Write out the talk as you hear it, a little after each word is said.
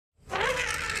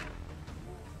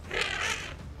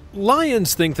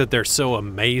Lions think that they're so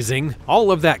amazing. All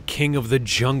of that king of the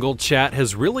jungle chat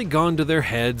has really gone to their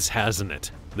heads, hasn't it?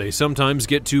 They sometimes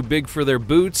get too big for their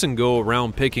boots and go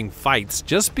around picking fights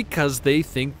just because they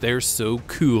think they're so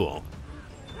cool.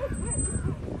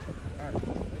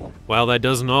 Well, that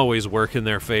doesn't always work in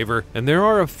their favor, and there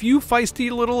are a few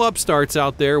feisty little upstarts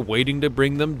out there waiting to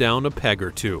bring them down a peg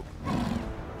or two.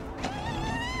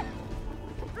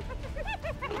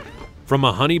 From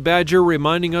a honey badger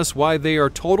reminding us why they are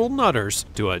total nutters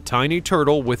to a tiny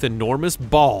turtle with enormous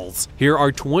balls, here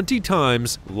are 20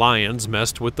 times lions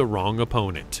messed with the wrong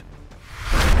opponent.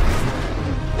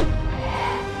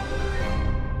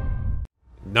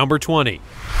 Number 20.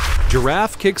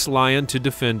 Giraffe kicks lion to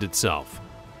defend itself.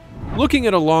 Looking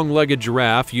at a long-legged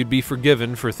giraffe, you'd be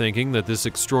forgiven for thinking that this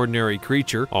extraordinary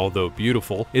creature, although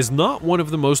beautiful, is not one of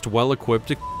the most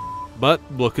well-equipped. But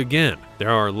look again. There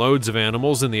are loads of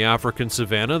animals in the African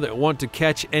savanna that want to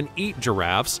catch and eat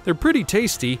giraffes. They're pretty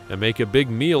tasty and make a big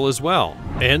meal as well.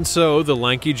 And so the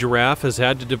lanky giraffe has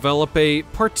had to develop a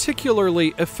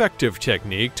particularly effective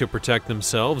technique to protect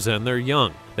themselves and their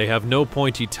young. They have no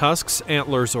pointy tusks,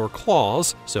 antlers, or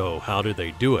claws, so how do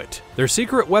they do it? Their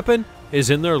secret weapon is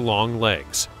in their long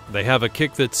legs. They have a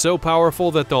kick that's so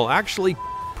powerful that they'll actually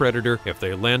predator if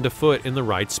they land a foot in the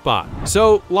right spot.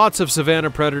 So lots of savanna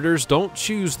predators don't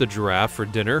choose the giraffe for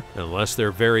dinner unless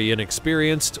they're very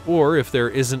inexperienced or if there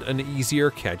isn't an easier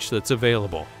catch that's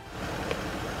available.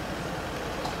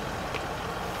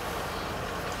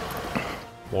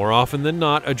 More often than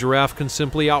not, a giraffe can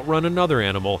simply outrun another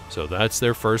animal, so that's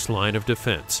their first line of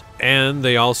defense. And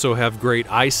they also have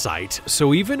great eyesight,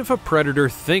 so even if a predator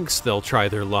thinks they'll try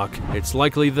their luck, it's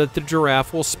likely that the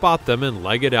giraffe will spot them and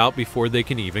leg it out before they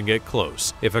can even get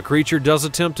close. If a creature does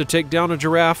attempt to take down a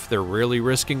giraffe, they're really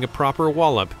risking a proper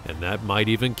wallop, and that might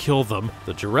even kill them.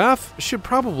 The giraffe should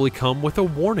probably come with a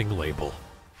warning label.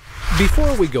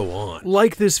 Before we go on,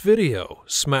 like this video,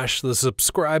 smash the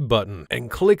subscribe button,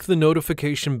 and click the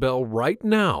notification bell right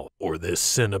now, or this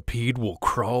centipede will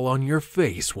crawl on your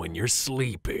face when you're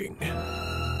sleeping.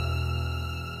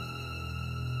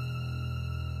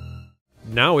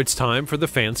 Now it's time for the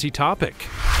fancy topic.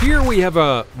 Here we have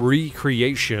a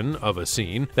recreation of a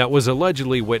scene that was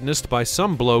allegedly witnessed by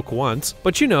some bloke once,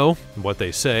 but you know what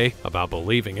they say about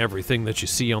believing everything that you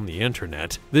see on the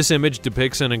internet. This image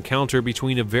depicts an encounter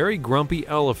between a very grumpy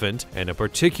elephant and a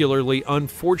particularly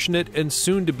unfortunate and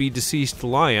soon-to-be deceased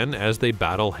lion as they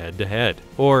battle head-to-head.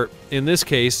 Or, in this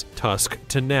case, tusk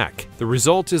to neck. The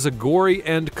result is a gory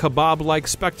and kebab-like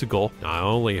spectacle. I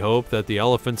only hope that the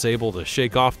elephant's able to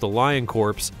shake off the lion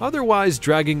corpse, otherwise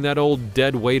dragging that old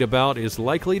dead weight about is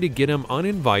likely to get him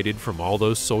uninvited from all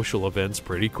those social events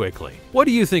pretty quickly. What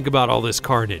do you think about all this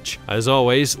carnage? As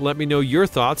always, let me know your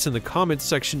thoughts in the comments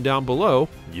section down below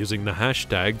using the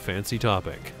hashtag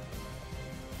 #FancyTopic.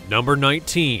 Number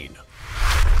 19.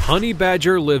 Honey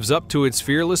badger lives up to its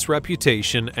fearless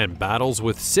reputation and battles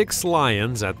with 6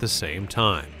 lions at the same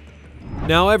time.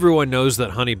 Now everyone knows that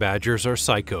honey badgers are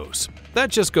psychos. That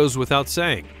just goes without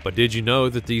saying. But did you know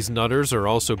that these nutters are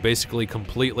also basically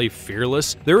completely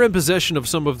fearless? They're in possession of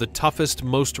some of the toughest,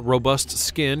 most robust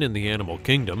skin in the animal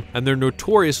kingdom, and they're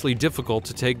notoriously difficult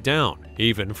to take down,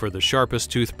 even for the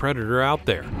sharpest toothed predator out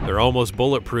there. They're almost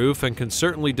bulletproof and can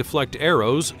certainly deflect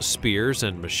arrows, spears,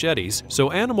 and machetes,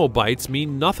 so animal bites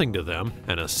mean nothing to them,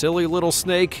 and a silly little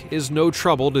snake is no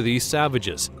trouble to these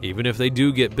savages. Even if they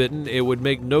do get bitten, it would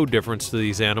make no difference to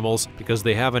these animals because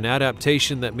they have an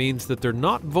adaptation that means that they're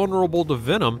not vulnerable to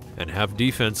venom and have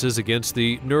defenses against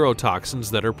the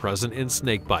neurotoxins that are present in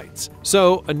snake bites.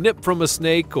 So, a nip from a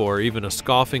snake or even a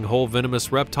scoffing whole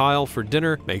venomous reptile for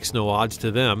dinner makes no odds to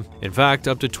them. In fact,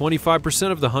 up to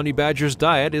 25% of the honey badger's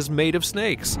diet is made of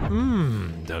snakes.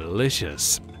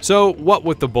 Delicious. So, what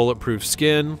with the bulletproof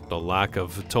skin, the lack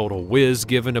of total whiz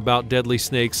given about deadly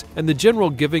snakes, and the general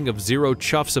giving of zero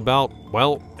chuffs about,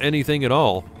 well, anything at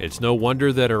all, it's no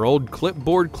wonder that our old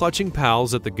clipboard-clutching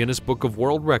pals at the Guinness Book of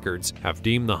World Records have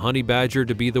deemed the honey badger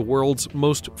to be the world's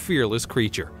most fearless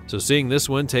creature. So seeing this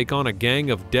one take on a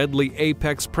gang of deadly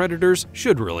apex predators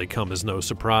should really come as no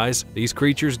surprise. These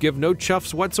creatures give no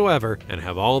chuffs whatsoever and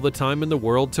have all the time in the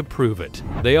world to prove it.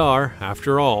 They are,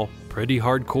 after all, pretty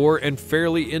hardcore and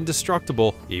fairly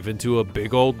indestructible, even to a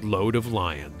big old load of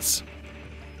lions.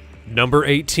 Number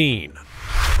 18.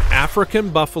 African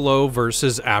buffalo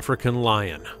versus African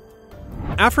lion.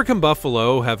 African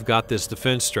buffalo have got this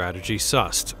defense strategy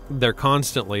sussed. They're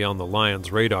constantly on the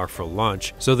lion's radar for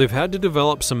lunch, so they've had to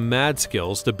develop some mad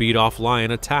skills to beat off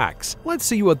lion attacks. Let's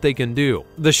see what they can do.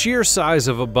 The sheer size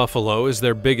of a buffalo is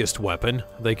their biggest weapon.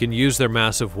 They can use their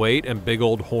massive weight and big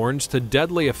old horns to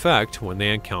deadly effect when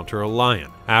they encounter a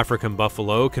lion. African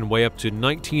buffalo can weigh up to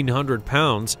 1,900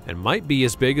 pounds and might be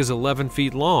as big as 11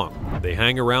 feet long. They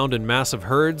hang around in massive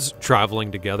herds,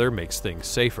 traveling together makes things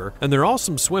safer, and they're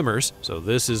awesome swimmers, so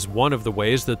this is one of the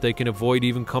ways that they can avoid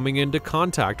even coming into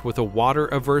contact with a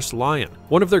water-averse lion.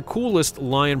 One of their coolest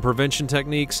lion prevention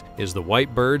techniques is the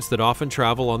white birds that often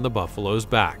travel on the buffalo's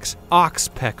backs,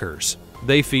 oxpeckers.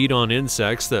 They feed on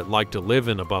insects that like to live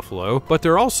in a buffalo, but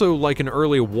they're also like an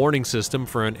early warning system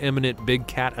for an imminent big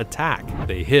cat attack.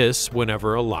 They hiss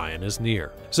whenever a lion is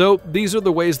near. So these are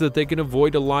the ways that they can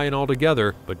avoid a lion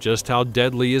altogether, but just how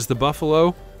deadly is the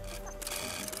buffalo?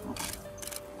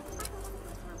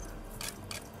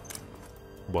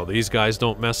 Well, these guys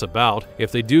don't mess about.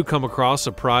 If they do come across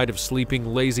a pride of sleeping,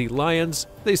 lazy lions,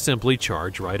 they simply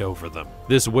charge right over them.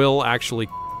 This will actually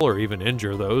or even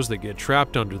injure those that get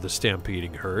trapped under the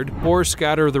stampeding herd, or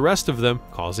scatter the rest of them,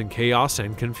 causing chaos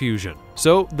and confusion.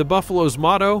 So the buffalo's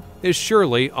motto is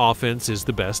surely offense is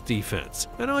the best defense,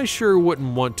 and I sure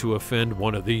wouldn't want to offend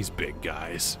one of these big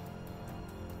guys.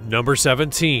 Number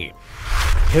 17.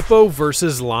 Hippo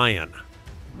versus lion.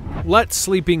 Let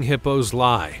sleeping hippos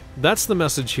lie. That's the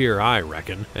message here, I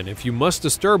reckon, and if you must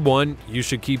disturb one, you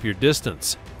should keep your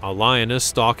distance. A lioness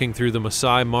stalking through the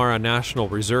Masai Mara National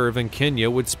Reserve in Kenya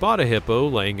would spot a hippo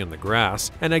laying in the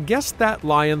grass, and I guess that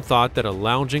lion thought that a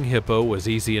lounging hippo was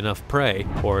easy enough prey,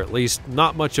 or at least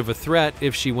not much of a threat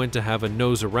if she went to have a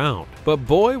nose around. But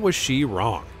boy was she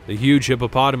wrong. The huge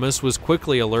hippopotamus was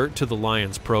quickly alert to the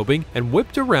lion's probing and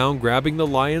whipped around, grabbing the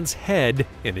lion's head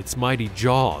in its mighty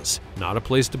jaws. Not a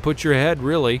place to put your head,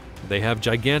 really. They have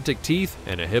gigantic teeth,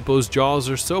 and a hippo's jaws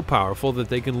are so powerful that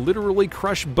they can literally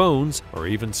crush bones or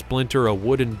even splinter a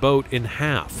wooden boat in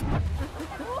half.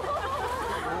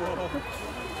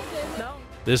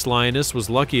 This lioness was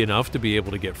lucky enough to be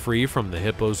able to get free from the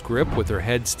hippo's grip with her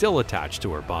head still attached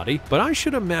to her body, but I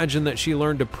should imagine that she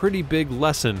learned a pretty big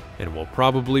lesson and will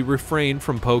probably refrain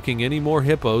from poking any more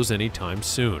hippos anytime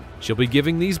soon. She'll be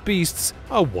giving these beasts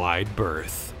a wide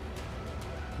berth.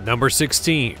 Number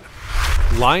 16.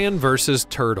 Lion versus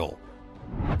turtle.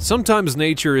 Sometimes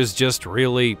nature is just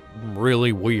really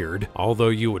weird, although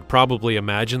you would probably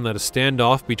imagine that a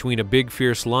standoff between a big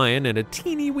fierce lion and a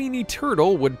teeny-weeny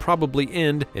turtle would probably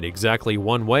end in exactly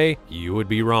one way. You would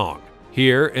be wrong.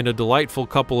 Here, in a delightful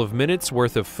couple of minutes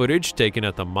worth of footage taken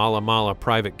at the Mala Mala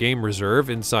Private Game Reserve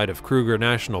inside of Kruger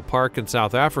National Park in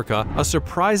South Africa, a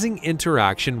surprising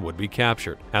interaction would be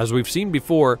captured. As we've seen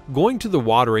before, going to the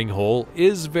watering hole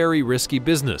is very risky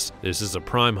business. This is a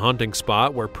prime hunting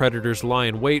spot where predators lie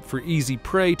in wait for easy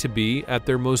prey to be at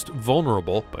their most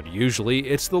vulnerable, but usually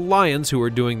it's the lions who are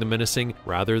doing the menacing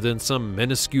rather than some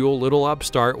minuscule little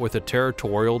upstart with a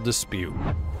territorial dispute.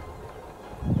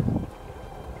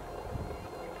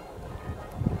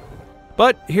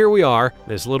 But here we are,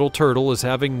 this little turtle is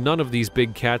having none of these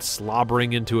big cats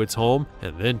slobbering into its home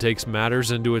and then takes matters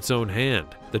into its own hand.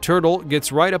 The turtle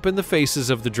gets right up in the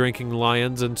faces of the drinking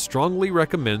lions and strongly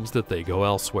recommends that they go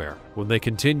elsewhere. When they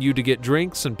continue to get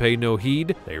drinks and pay no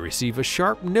heed, they receive a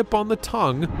sharp nip on the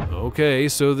tongue. Okay,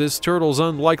 so this turtle's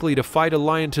unlikely to fight a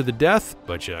lion to the death,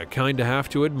 but you kinda have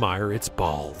to admire its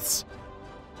balls.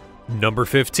 Number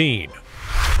 15.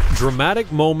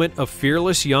 Dramatic moment of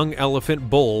fearless young elephant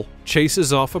bull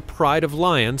chases off a pride of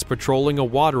lions patrolling a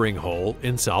watering hole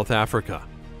in South Africa.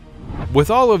 With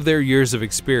all of their years of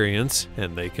experience,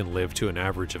 and they can live to an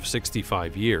average of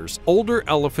 65 years, older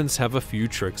elephants have a few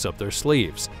tricks up their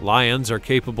sleeves. Lions are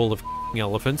capable of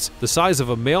elephants. The size of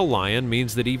a male lion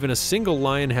means that even a single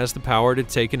lion has the power to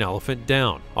take an elephant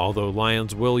down, although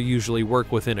lions will usually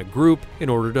work within a group in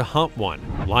order to hunt one.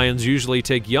 Lions usually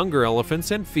take younger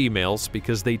elephants and females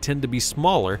because they tend to be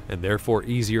smaller and therefore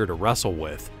easier to wrestle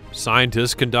with.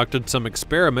 Scientists conducted some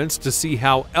experiments to see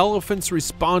how elephants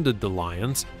responded to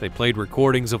lions. They played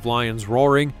recordings of lions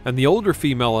roaring, and the older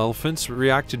female elephants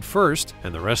reacted first,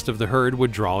 and the rest of the herd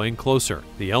would draw in closer.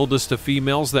 The eldest of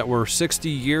females that were 60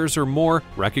 years or more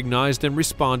recognized and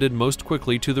responded most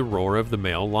quickly to the roar of the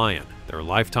male lion. Their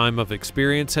lifetime of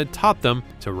experience had taught them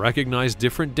to recognize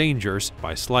different dangers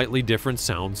by slightly different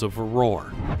sounds of a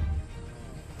roar.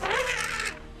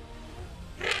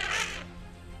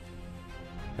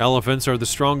 Elephants are the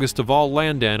strongest of all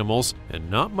land animals,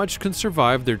 and not much can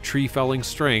survive their tree-felling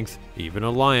strength. Even a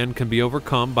lion can be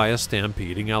overcome by a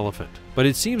stampeding elephant. But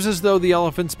it seems as though the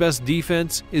elephant's best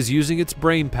defense is using its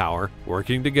brain power.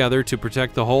 Working together to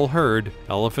protect the whole herd,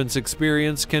 elephants'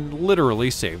 experience can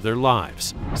literally save their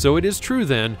lives. So it is true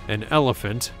then, an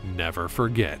elephant never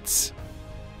forgets.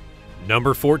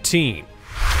 Number 14.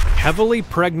 Heavily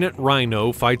pregnant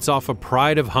rhino fights off a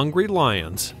pride of hungry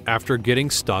lions after getting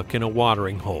stuck in a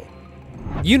watering hole.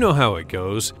 You know how it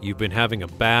goes. You've been having a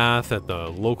bath at the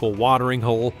local watering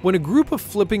hole when a group of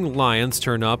flipping lions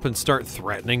turn up and start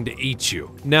threatening to eat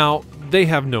you. Now, they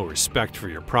have no respect for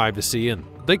your privacy and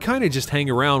they kind of just hang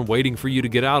around waiting for you to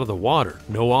get out of the water.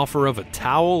 No offer of a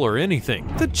towel or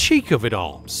anything. The cheek of it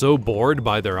all. So bored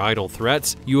by their idle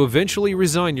threats, you eventually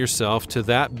resign yourself to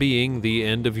that being the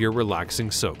end of your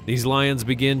relaxing soak. These lions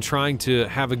begin trying to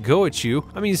have a go at you.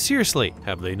 I mean, seriously,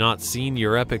 have they not seen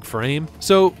your epic frame?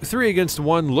 So 3 against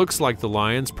 1 looks like the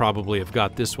lions probably have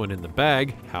got this one in the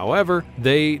bag. However,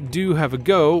 they do have a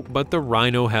go, but the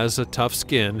rhino has a tough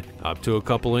skin, up to a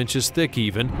couple inches thick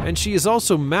even, and she is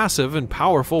also massive and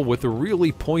powerful with a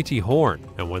really pointy horn.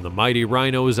 And when the mighty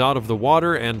rhino is out of the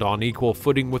water and on equal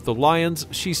footing with the lions,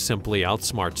 she simply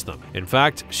outsmarts them. In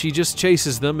fact, she just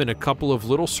chases them in a couple of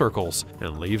little circles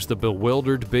and leaves the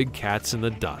bewildered big cats in the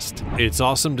dust. It's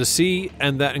awesome to see,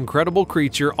 and that incredible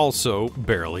creature also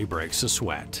barely breaks a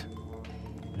sweat.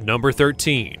 Number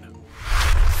 13.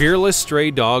 Fearless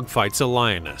stray dog fights a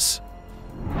lioness.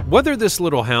 Whether this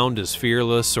little hound is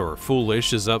fearless or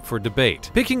foolish is up for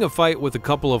debate. Picking a fight with a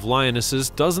couple of lionesses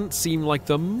doesn't seem like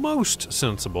the most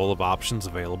sensible of options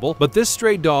available, but this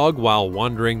stray dog, while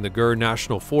wandering the Gur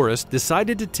National Forest,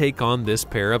 decided to take on this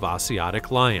pair of Asiatic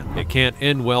lions. It can't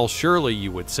end well, surely,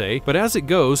 you would say, but as it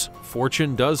goes,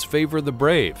 fortune does favor the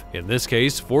brave. In this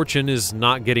case, fortune is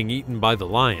not getting eaten by the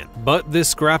lion. But this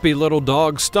scrappy little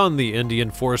dog stunned the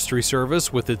Indian Forestry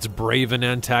Service with its braven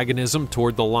antagonism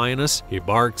toward the lioness. He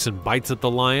barks and bites at the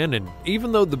lion, and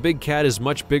even though the big cat is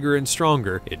much bigger and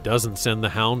stronger, it doesn't send the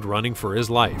hound running for his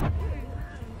life.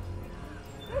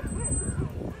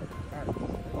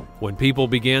 When people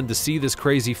began to see this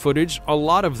crazy footage, a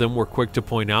lot of them were quick to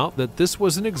point out that this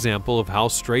was an example of how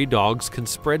stray dogs can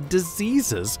spread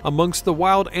diseases amongst the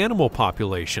wild animal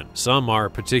population. Some are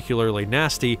particularly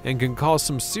nasty and can cause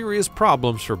some serious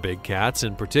problems for big cats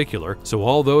in particular, so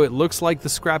although it looks like the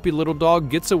scrappy little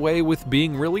dog gets away with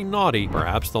being really naughty,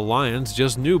 perhaps the lions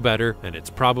just knew better and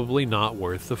it's probably not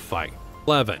worth the fight.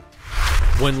 11.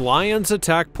 When lions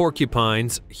attack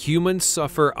porcupines, humans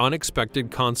suffer unexpected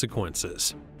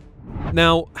consequences.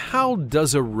 Now, how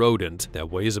does a rodent that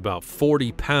weighs about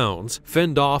 40 pounds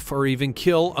fend off or even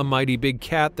kill a mighty big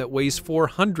cat that weighs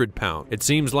 400 pounds? It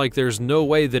seems like there's no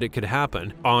way that it could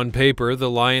happen. On paper, the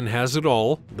lion has it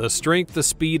all, the strength, the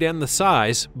speed, and the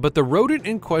size, but the rodent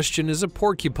in question is a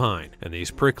porcupine, and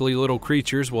these prickly little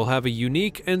creatures will have a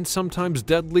unique and sometimes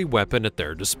deadly weapon at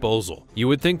their disposal. You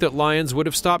would think that lions would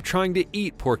have stopped trying to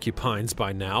eat porcupines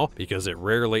by now, because it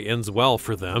rarely ends well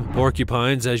for them.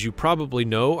 Porcupines, as you probably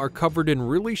know, are covered in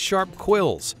really sharp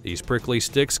quills. These prickly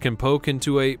sticks can poke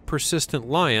into a persistent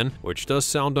lion, which does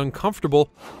sound uncomfortable,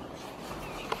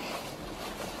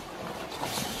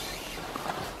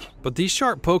 but these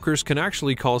sharp pokers can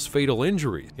actually cause fatal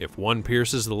injuries. If one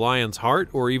pierces the lion's heart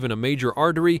or even a major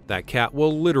artery, that cat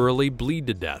will literally bleed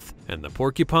to death. And the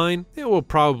porcupine, it will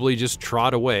probably just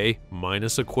trot away,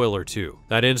 minus a quill or two.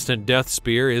 That instant death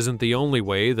spear isn't the only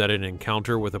way that an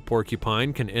encounter with a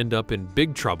porcupine can end up in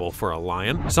big trouble for a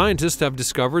lion. Scientists have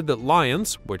discovered that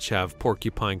lions, which have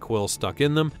porcupine quills stuck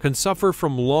in them, can suffer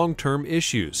from long-term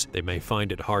issues. They may find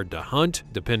it hard to hunt,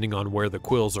 depending on where the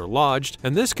quills are lodged,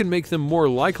 and this can make them more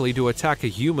likely to attack a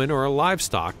human or a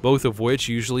livestock, both of which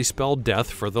usually spell death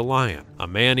for the lion. A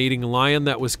man-eating lion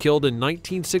that was killed in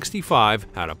 1965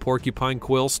 had a porcupine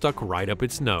quill stuck right up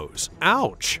its nose.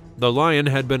 Ouch! The lion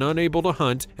had been unable to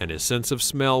hunt and his sense of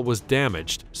smell was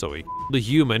damaged, so he killed a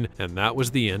human and that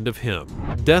was the end of him.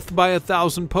 Death by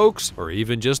 1,000 pokes or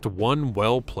even just one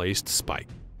well-placed spike.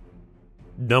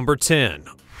 Number 10.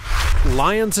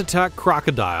 Lions attack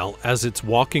crocodile as it's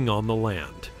walking on the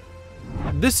land.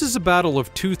 This is a battle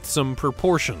of toothsome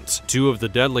proportions. Two of the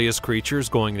deadliest creatures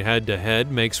going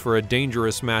head-to-head makes for a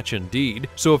dangerous match indeed.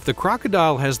 So if the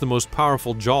crocodile has the most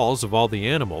powerful jaws of all the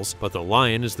animals, but the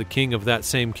lion is the king of that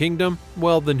same kingdom,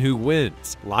 well then who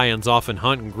wins? Lions often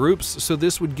hunt in groups, so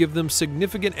this would give them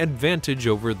significant advantage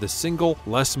over the single,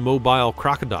 less mobile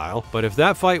crocodile. But if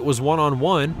that fight was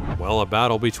one-on-one, well, a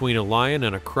battle between a lion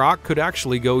and a croc could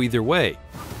actually go either way.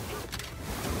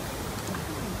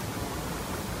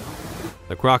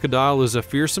 The crocodile is a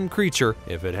fearsome creature.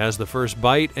 If it has the first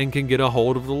bite and can get a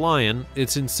hold of the lion,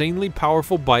 its insanely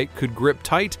powerful bite could grip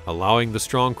tight, allowing the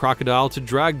strong crocodile to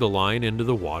drag the lion into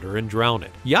the water and drown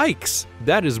it. Yikes!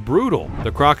 That is brutal.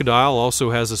 The crocodile also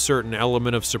has a certain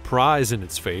element of surprise in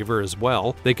its favor as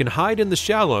well. They can hide in the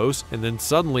shallows and then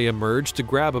suddenly emerge to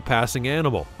grab a passing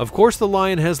animal. Of course, the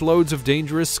lion has loads of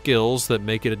dangerous skills that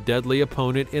make it a deadly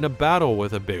opponent in a battle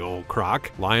with a big old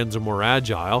croc. Lions are more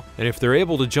agile, and if they're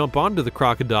able to jump onto the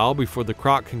crocodile before the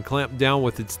croc can clamp down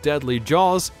with its deadly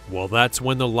jaws, well, that's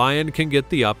when the lion can get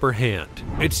the upper hand.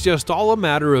 It's just all a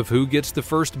matter of who gets the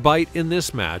first bite in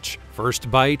this match. First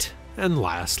bite and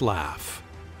last laugh.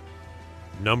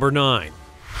 Number 9.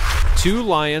 Two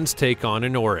lions take on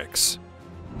an oryx.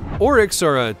 Oryx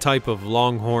are a type of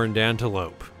long-horned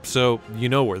antelope, so you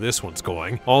know where this one's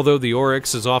going. Although the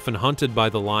oryx is often hunted by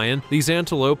the lion, these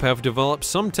antelope have developed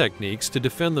some techniques to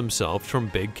defend themselves from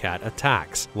big cat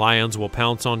attacks. Lions will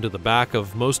pounce onto the back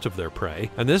of most of their prey,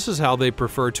 and this is how they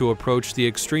prefer to approach the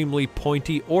extremely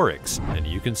pointy oryx. And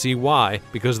you can see why,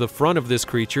 because the front of this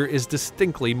creature is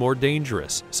distinctly more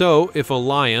dangerous. So if a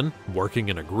lion, working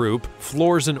in a group,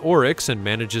 floors an oryx and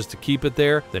manages to keep it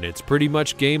there, then it's pretty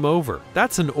much game over.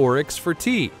 That's an oryx for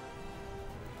tea.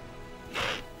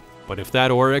 But if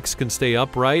that oryx can stay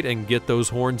upright and get those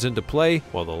horns into play,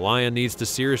 well, the lion needs to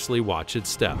seriously watch its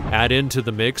step. Add into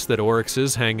the mix that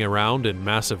oryxes hang around in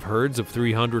massive herds of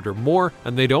 300 or more,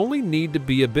 and they'd only need to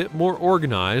be a bit more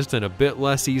organized and a bit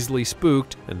less easily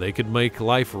spooked, and they could make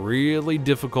life really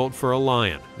difficult for a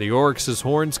lion. The oryx's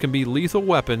horns can be lethal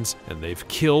weapons, and they've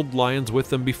killed lions with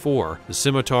them before. The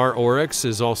scimitar oryx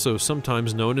is also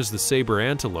sometimes known as the saber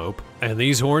antelope, and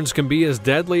these horns can be as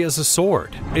deadly as a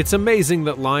sword. It's amazing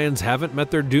that lions haven't met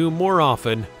their doom more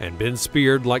often and been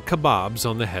speared like kebabs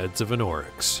on the heads of an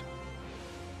oryx.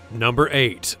 Number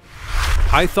 8.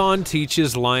 Python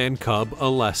teaches lion cub a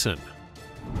lesson.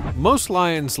 Most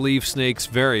lions leave snakes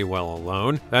very well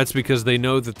alone. That's because they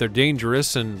know that they're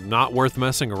dangerous and not worth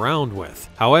messing around with.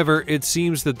 However, it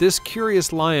seems that this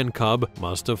curious lion cub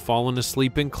must have fallen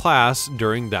asleep in class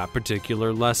during that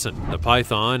particular lesson. The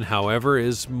python, however,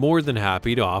 is more than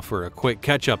happy to offer a quick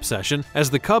catch-up session. As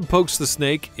the cub pokes the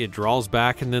snake, it draws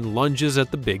back and then lunges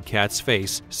at the big cat's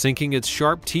face, sinking its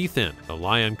sharp teeth in. The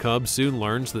lion cub soon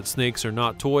learns that snakes are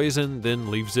not toys and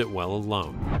then leaves it well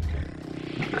alone.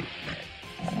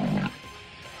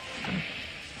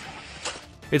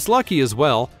 It's lucky as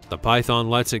well. The python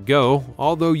lets it go,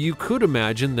 although you could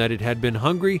imagine that it had been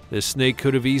hungry. This snake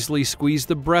could have easily squeezed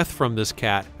the breath from this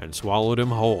cat and swallowed him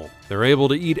whole. They're able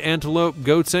to eat antelope,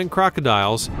 goats, and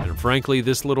crocodiles, and frankly,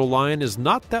 this little lion is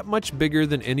not that much bigger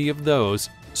than any of those,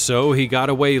 so he got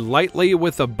away lightly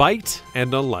with a bite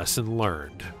and a lesson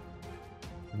learned.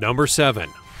 Number 7.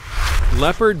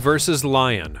 Leopard versus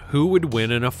lion. Who would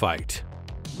win in a fight?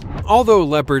 Although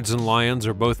leopards and lions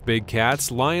are both big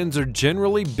cats, lions are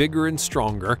generally bigger and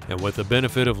stronger, and with the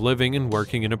benefit of living and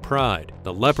working in a pride.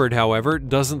 The leopard, however,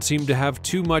 doesn't seem to have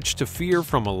too much to fear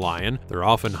from a lion. They're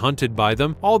often hunted by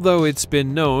them, although it's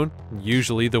been known,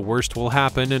 usually the worst will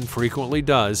happen and frequently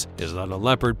does, is that a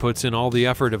leopard puts in all the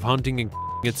effort of hunting and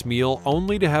its meal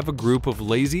only to have a group of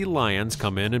lazy lions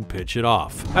come in and pitch it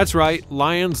off. That's right,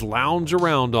 lions lounge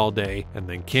around all day and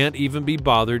then can't even be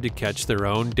bothered to catch their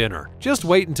own dinner. Just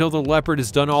wait until the leopard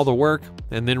has done all the work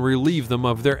and then relieve them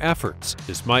of their efforts.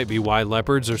 This might be why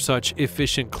leopards are such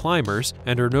efficient climbers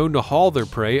and are known to haul their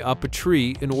prey up a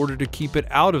tree in order to keep it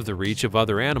out of the reach of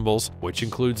other animals, which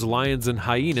includes lions and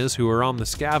hyenas who are on the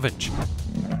scavenge.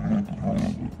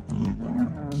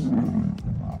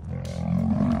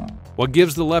 What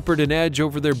gives the leopard an edge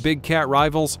over their big cat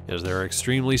rivals is their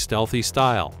extremely stealthy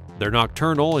style. They're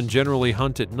nocturnal and generally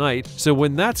hunt at night, so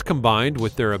when that's combined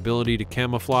with their ability to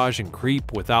camouflage and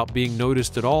creep without being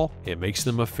noticed at all, it makes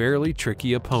them a fairly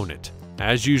tricky opponent.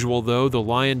 As usual though, the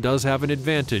lion does have an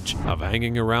advantage of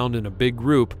hanging around in a big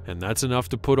group, and that's enough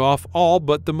to put off all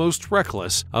but the most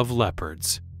reckless of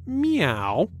leopards.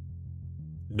 Meow.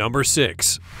 Number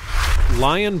 6.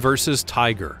 Lion versus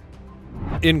tiger.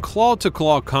 In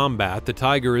claw-to-claw combat, the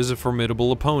tiger is a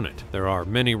formidable opponent. There are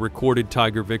many recorded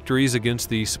tiger victories against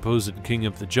the supposed king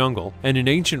of the jungle, and in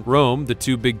ancient Rome, the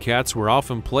two big cats were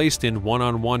often placed in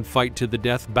one-on-one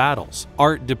fight-to-the-death battles.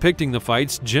 Art depicting the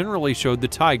fights generally showed the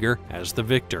tiger as the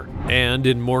victor. And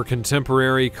in more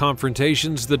contemporary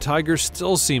confrontations, the tiger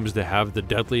still seems to have the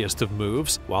deadliest of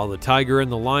moves. While the tiger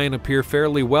and the lion appear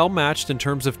fairly well matched in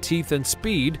terms of teeth and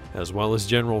speed, as well as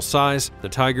general size, the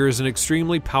tiger is an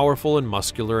extremely powerful and muscular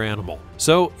muscular animal.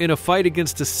 So, in a fight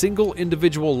against a single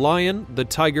individual lion, the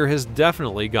tiger has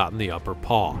definitely gotten the upper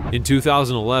paw. In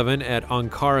 2011, at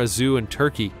Ankara Zoo in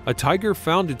Turkey, a tiger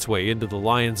found its way into the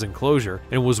lion's enclosure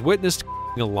and was witnessed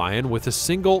killing a lion with a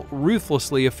single,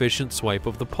 ruthlessly efficient swipe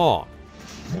of the paw.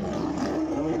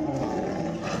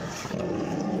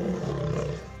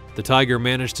 The tiger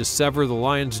managed to sever the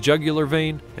lion's jugular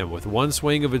vein, and with one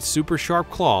swing of its super sharp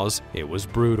claws, it was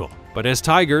brutal. But as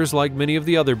tigers, like many of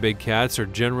the other big cats, are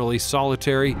generally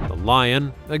solitary, the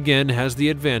lion, again, has the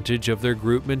advantage of their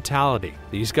group mentality.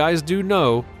 These guys do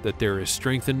know that there is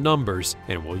strength in numbers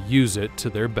and will use it to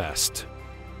their best.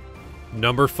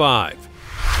 Number 5.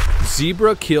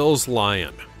 Zebra kills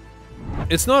lion.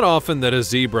 It's not often that a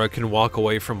zebra can walk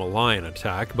away from a lion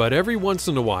attack, but every once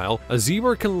in a while, a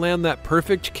zebra can land that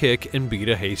perfect kick and beat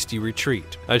a hasty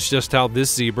retreat. That's just how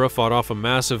this zebra fought off a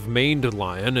massive maned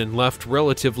lion and left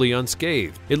relatively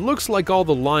unscathed. It looks like all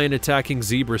the lion attacking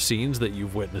zebra scenes that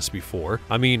you've witnessed before.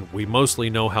 I mean, we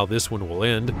mostly know how this one will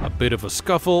end. A bit of a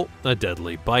scuffle, a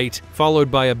deadly bite,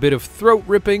 followed by a bit of throat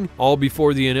ripping, all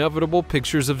before the inevitable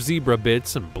pictures of zebra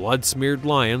bits and blood-smeared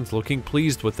lions looking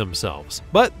pleased with themselves.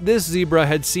 But this zebra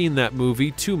had seen that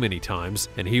movie too many times,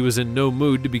 and he was in no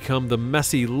mood to become the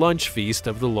messy lunch feast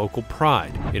of the local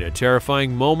pride. In a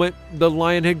terrifying moment, the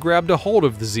lion had grabbed a hold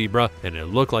of the zebra, and it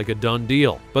looked like a done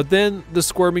deal. But then, the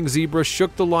squirming zebra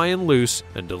shook the lion loose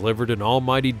and delivered an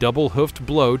almighty double-hoofed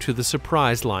blow to the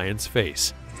surprised lion's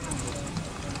face.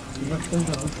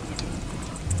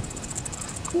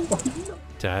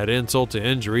 To add insult to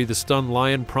injury, the stunned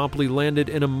lion promptly landed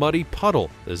in a muddy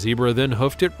puddle. The zebra then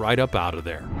hoofed it right up out of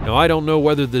there. Now, I don't know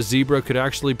whether the zebra could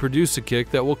actually produce a kick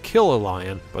that will kill a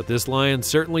lion, but this lion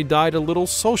certainly died a little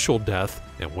social death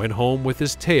and went home with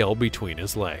his tail between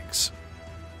his legs.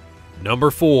 Number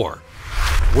 4.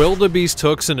 Wildebeest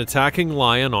hooks an attacking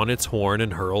lion on its horn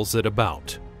and hurls it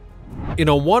about. In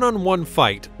a one-on-one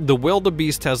fight, the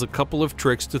wildebeest has a couple of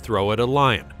tricks to throw at a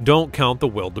lion. Don't count the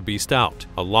wildebeest out.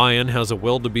 A lion has a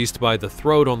wildebeest by the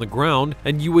throat on the ground,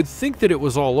 and you would think that it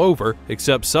was all over,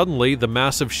 except suddenly the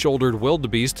massive shouldered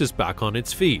wildebeest is back on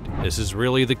its feet. This is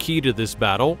really the key to this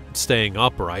battle, staying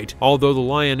upright. Although the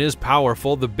lion is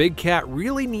powerful, the big cat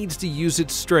really needs to use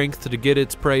its strength to get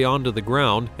its prey onto the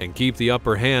ground and keep the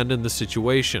upper hand in the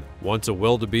situation. Once a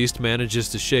wildebeest manages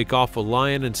to shake off a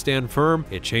lion and stand firm,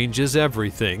 it changes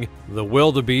everything. The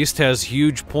wildebeest has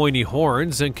huge pointy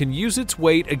horns and can use its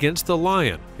weight against the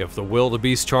lion. If the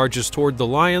wildebeest charges toward the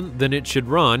lion, then it should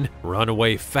run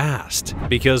away fast,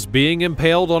 because being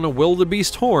impaled on a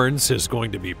wildebeest horns is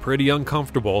going to be pretty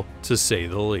uncomfortable, to say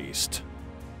the least.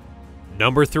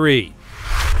 Number 3.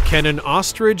 Can an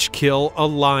ostrich kill a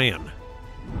lion?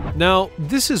 Now,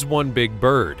 this is one big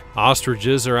bird.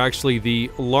 Ostriches are actually the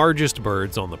largest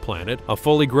birds on the planet. A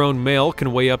fully grown male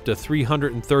can weigh up to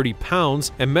 330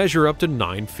 pounds and measure up to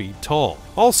 9 feet tall.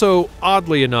 Also,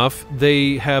 oddly enough,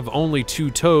 they have only 2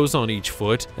 toes on each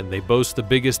foot, and they boast the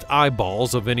biggest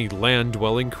eyeballs of any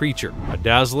land-dwelling creature. A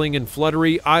dazzling and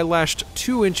fluttery eyelashed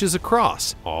 2 inches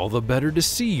across. All the better to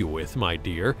see you with, my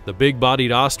dear. The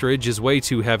big-bodied ostrich is way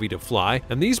too heavy to fly,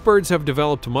 and these birds have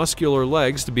developed muscular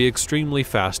legs to be extremely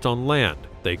fast on land.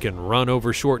 They can run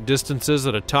over short distances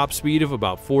at a top speed of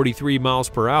about 43 miles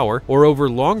per hour or over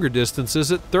longer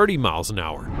distances at 30 miles an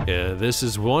hour. This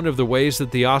is one of the ways that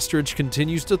the ostrich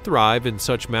continues to thrive in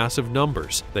such massive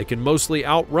numbers. They can mostly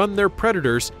outrun their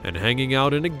predators, and hanging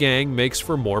out in a gang makes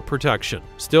for more protection.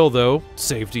 Still though,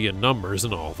 safety in numbers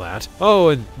and all that. Oh,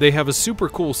 and they have a super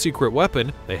cool secret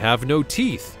weapon. They have no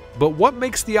teeth. But what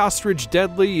makes the ostrich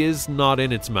deadly is not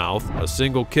in its mouth. A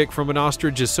single kick from an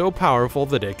ostrich is so powerful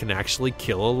that it can actually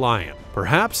kill a lion.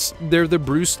 Perhaps they're the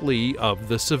Bruce Lee of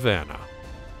the savannah.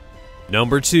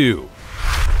 Number 2.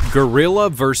 Gorilla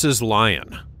versus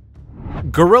lion.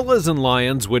 Gorillas and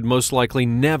lions would most likely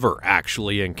never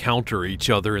actually encounter each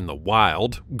other in the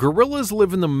wild. Gorillas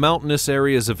live in the mountainous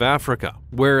areas of Africa,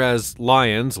 whereas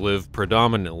lions live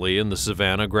predominantly in the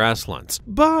savanna grasslands.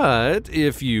 But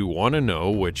if you want to know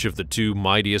which of the 2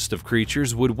 mightiest of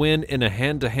creatures would win in a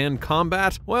hand-to-hand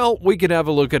combat, well, we could have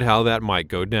a look at how that might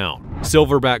go down.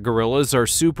 Silverback gorillas are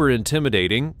super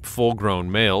intimidating.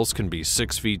 Full-grown males can be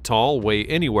 6 feet tall, weigh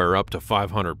anywhere up to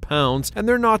 500 pounds, and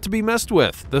they're not to be messed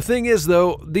with. The thing is,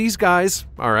 though, these guys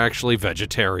are actually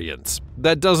vegetarians.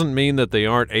 That doesn't mean that they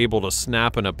aren't able to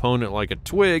snap an opponent like a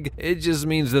twig, it just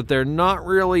means that they're not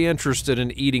really interested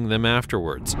in eating them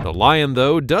afterwards. The lion,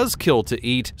 though, does kill to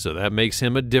eat, so that makes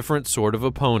him a different sort of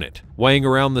opponent. Weighing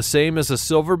around the same as a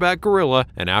silverback gorilla,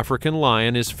 an African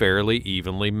lion is fairly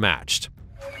evenly matched.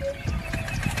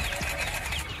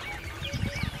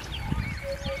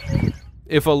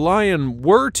 If a lion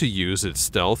were to use its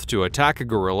stealth to attack a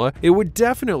gorilla, it would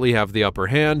definitely have the upper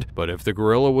hand, but if the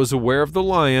gorilla was aware of the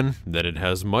lion, then it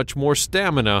has much more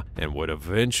stamina and would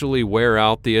eventually wear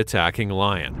out the attacking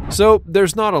lion. So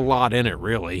there's not a lot in it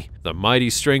really. The mighty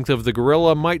strength of the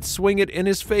gorilla might swing it in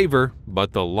his favor,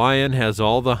 but the lion has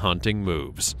all the hunting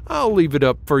moves. I'll leave it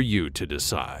up for you to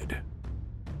decide.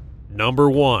 Number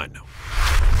 1.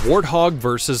 Warthog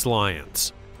versus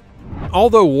lions.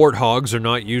 Although warthogs are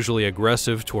not usually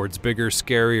aggressive towards bigger,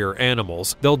 scarier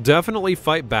animals, they'll definitely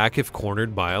fight back if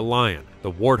cornered by a lion.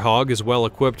 The warthog is well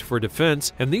equipped for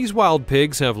defense, and these wild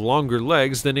pigs have longer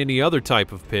legs than any other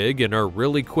type of pig and are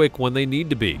really quick when they need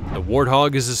to be. The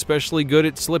warthog is especially good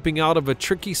at slipping out of a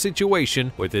tricky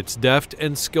situation with its deft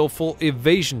and skillful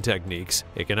evasion techniques.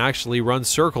 It can actually run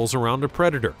circles around a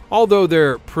predator. Although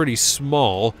they're pretty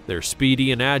small, they're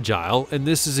speedy and agile, and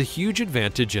this is a huge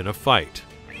advantage in a fight.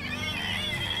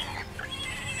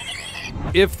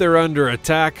 If they're under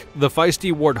attack, the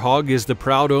feisty warthog is the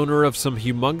proud owner of some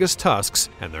humongous tusks,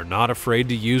 and they're not afraid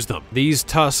to use them. These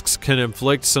tusks can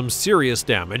inflict some serious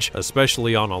damage,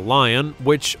 especially on a lion,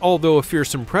 which, although a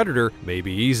fearsome predator, may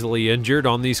be easily injured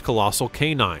on these colossal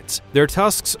canines. Their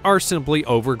tusks are simply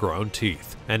overgrown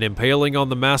teeth, and impaling on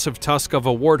the massive tusk of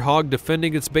a warthog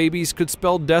defending its babies could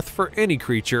spell death for any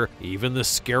creature, even the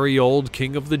scary old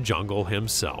king of the jungle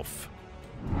himself.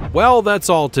 Well, that's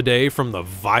all today from the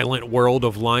violent world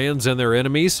of lions and their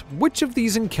enemies. Which of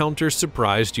these encounters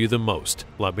surprised you the most?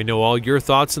 Let me know all your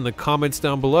thoughts in the comments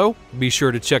down below. Be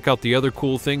sure to check out the other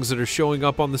cool things that are showing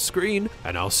up on the screen,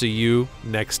 and I'll see you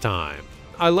next time.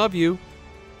 I love you.